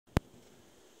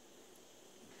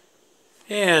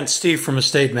And Steve from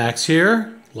EatateMAX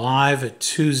here, live at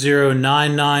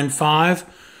 20995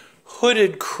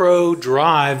 Hooded Crow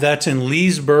Drive. That's in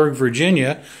Leesburg,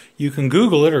 Virginia. You can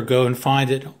Google it or go and find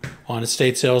it on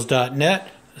estatesales.net,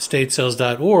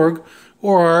 estatesales.org,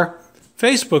 or our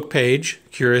Facebook page,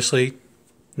 curiously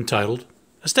entitled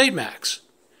EatateMAX.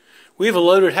 We have a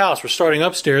loaded house. We're starting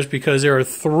upstairs because there are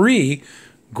 3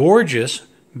 gorgeous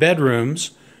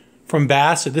bedrooms from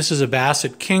Bassett. This is a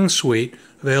Bassett King Suite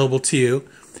available to you.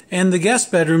 And the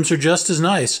guest bedrooms are just as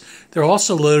nice. They're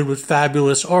also loaded with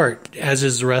fabulous art, as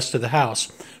is the rest of the house.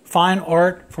 Fine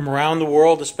art from around the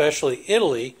world, especially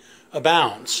Italy,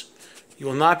 abounds. You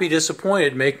will not be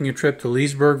disappointed making a trip to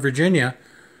Leesburg, Virginia,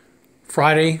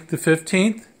 Friday the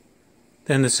 15th,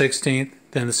 then the 16th,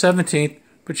 then the 17th,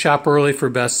 but shop early for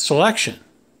best selection.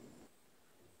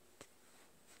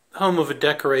 Home of a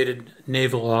decorated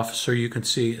naval officer, you can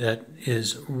see that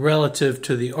is relative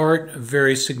to the art, a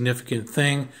very significant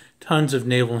thing. Tons of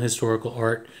naval and historical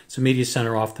art. It's a media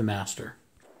center off the master.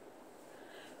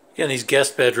 Again, these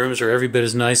guest bedrooms are every bit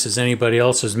as nice as anybody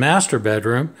else's master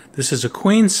bedroom. This is a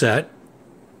queen set.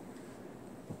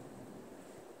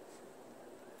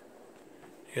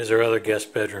 Here's our other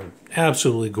guest bedroom.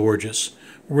 Absolutely gorgeous.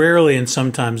 Rarely and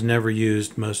sometimes never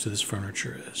used, most of this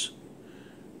furniture is.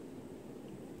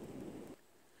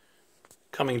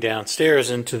 Coming downstairs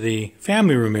into the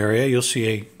family room area, you'll see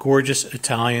a gorgeous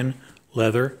Italian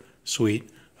leather suite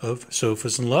of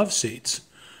sofas and love seats,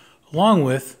 along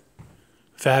with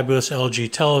fabulous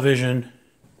LG television,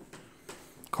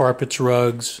 carpets,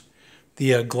 rugs.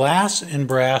 The glass and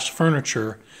brass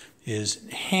furniture is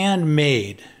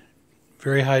handmade,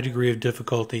 very high degree of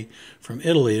difficulty, from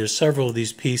Italy. There's several of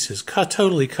these pieces,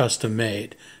 totally custom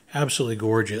made, absolutely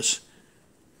gorgeous.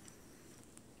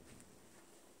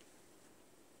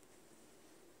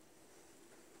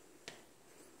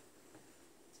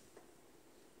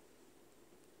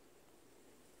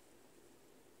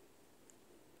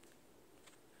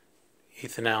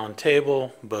 Ethan Allen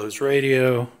table, Bose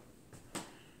radio,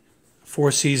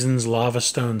 Four Seasons lava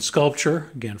stone sculpture,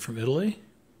 again from Italy,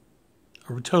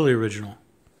 totally original.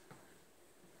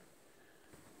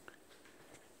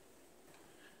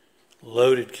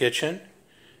 Loaded kitchen,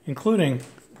 including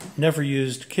never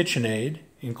used KitchenAid,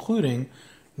 including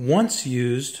once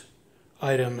used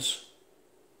items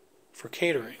for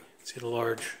catering. See the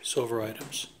large silver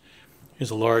items. Here's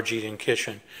a large eat-in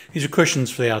kitchen. These are cushions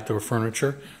for the outdoor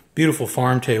furniture. Beautiful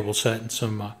farm table set in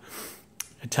some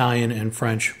Italian and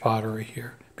French pottery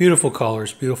here. Beautiful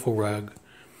colors, beautiful rug.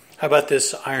 How about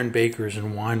this iron bakers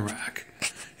and wine rack?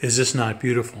 Is this not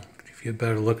beautiful? If you had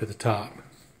better look at the top.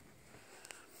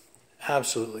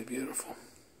 Absolutely beautiful.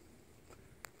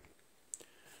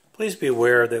 Please be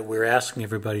aware that we're asking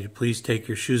everybody to please take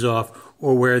your shoes off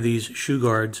or wear these shoe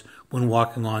guards when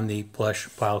walking on the plush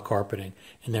pile carpeting,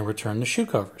 and then return the shoe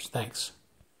covers. Thanks.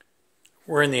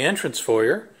 We're in the entrance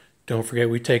foyer. Don't forget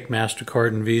we take MasterCard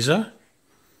and Visa.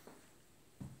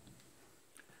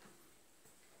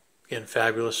 Again,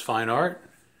 fabulous fine art.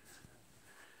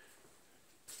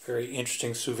 Very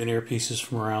interesting souvenir pieces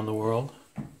from around the world.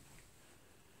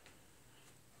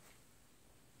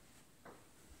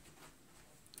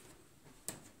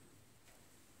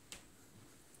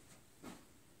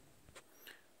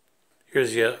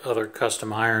 Here's the other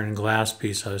custom iron and glass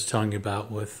piece I was telling you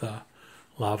about with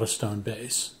lava stone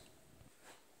base.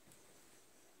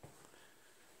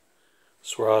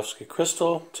 Swarovski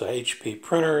crystal to HP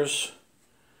printers.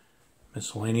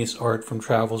 Miscellaneous art from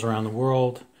travels around the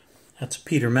world. That's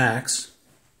EatateMAX.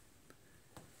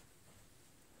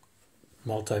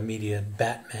 Multimedia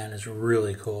Batman is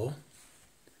really cool.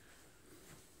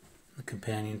 The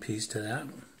companion piece to that.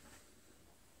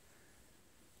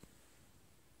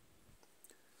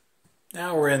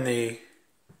 Now we're in the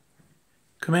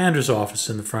commander's office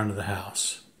in the front of the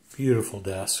house. Beautiful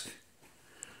desk.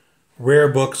 Rare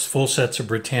books, full sets of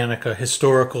Britannica,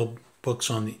 historical books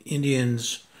on the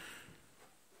Indians,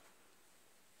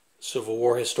 Civil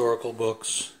War historical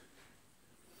books.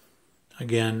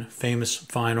 Again, famous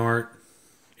fine art.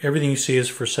 Everything you see is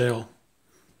for sale.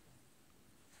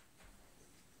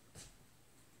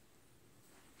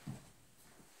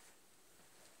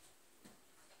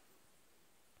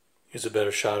 Here's a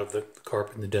better shot of the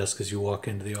carpet and the desk as you walk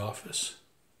into the office.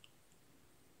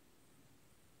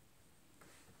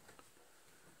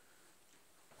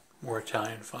 More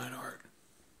Italian fine art.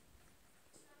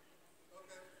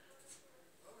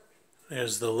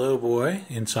 There's the lowboy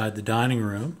inside the dining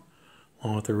room,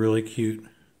 along with a really cute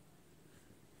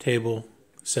table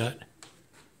set,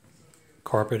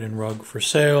 carpet and rug for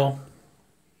sale.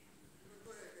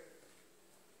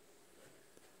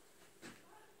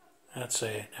 That's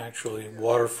actually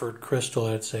Waterford crystal.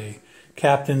 It's a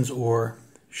captain's or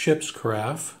ship's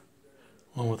carafe,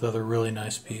 along with other really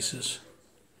nice pieces.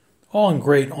 All in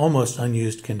great, almost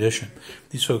unused condition.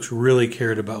 These folks really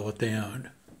cared about what they owned.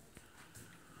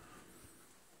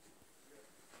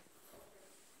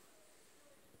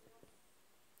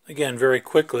 Again, very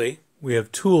quickly, we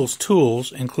have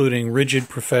tools, including rigid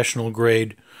professional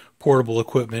grade portable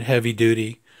equipment, heavy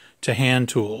duty, to hand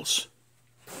tools.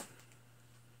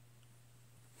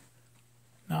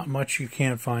 Not much you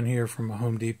can't find here from a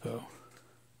Home Depot.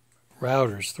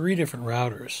 Routers, 3 different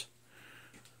routers.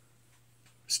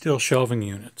 Steel shelving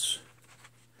units.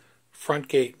 Front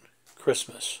gate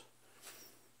Christmas.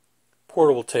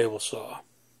 Portable table saw.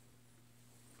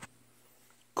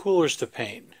 Coolers to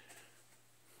paint.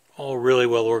 All really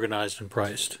well organized and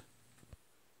priced.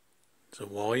 It's a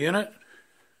wall unit.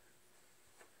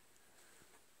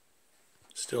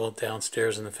 Still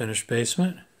downstairs in the finished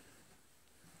basement.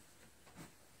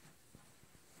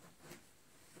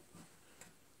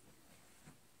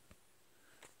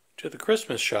 To the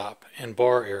Christmas shop and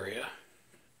bar area.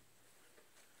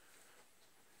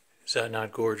 Is that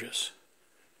not gorgeous?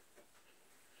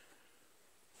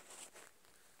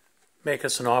 Make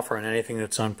us an offer on anything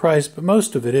that's unpriced, but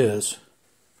most of it is.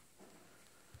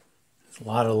 There's a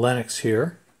lot of Lennox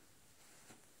here.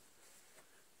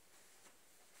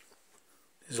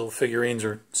 These little figurines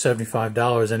are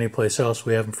 $75. Anyplace else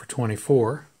we have them for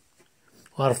 $24.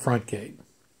 A lot of front gate.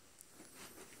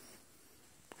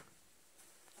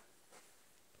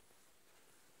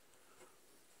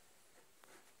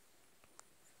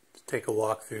 Take a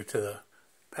walk through to the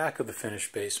back of the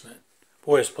finished basement.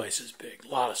 Boy, this place is big. A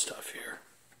lot of stuff here.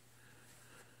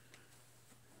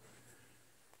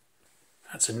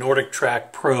 That's a Nordic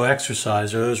Track Pro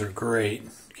exerciser. Those are great.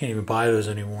 You can't even buy those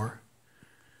anymore.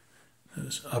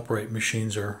 Those upright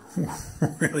machines are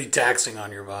really taxing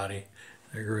on your body.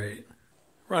 They're great.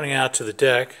 Running out to the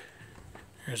deck,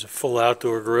 there's a full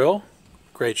outdoor grill.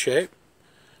 Great shape.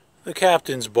 The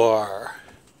captain's bar.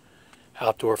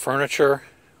 Outdoor furniture.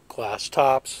 Glass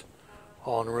tops,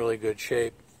 all in really good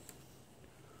shape.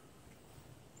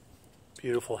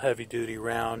 Beautiful heavy-duty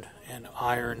round and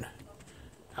iron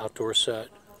outdoor set.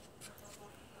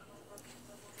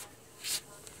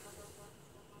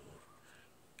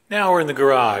 Now we're in the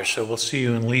garage, so we'll see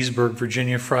you in Leesburg,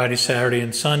 Virginia, Friday, Saturday,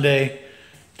 and Sunday.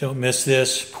 Don't miss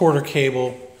this. Porter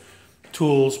cable,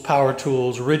 tools, power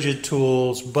tools, rigid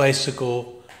tools,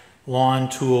 bicycle, lawn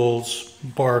tools,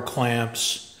 bar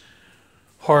clamps,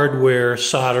 hardware,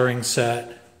 soldering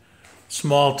set,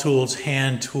 small tools,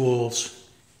 hand tools,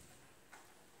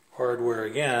 hardware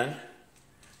again,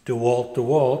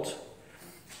 DeWalt,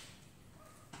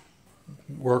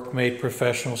 Workmate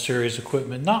Professional Series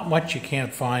equipment. Not much you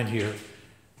can't find here.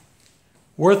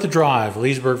 Worth the drive.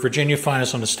 Leesburg, Virginia. Find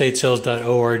us on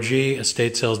estatesales.org,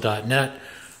 estatesales.net.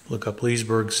 Look up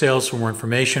Leesburg Sales for more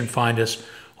information. Find us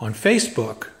on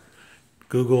Facebook.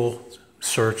 Google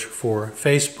search for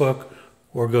Facebook,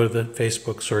 or go to the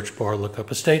Facebook search bar, look up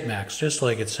EatateMAX, just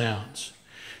like it sounds.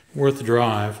 Worth the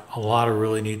drive. A lot of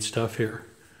really neat stuff here.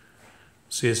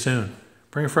 See you soon.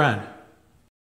 Bring a friend.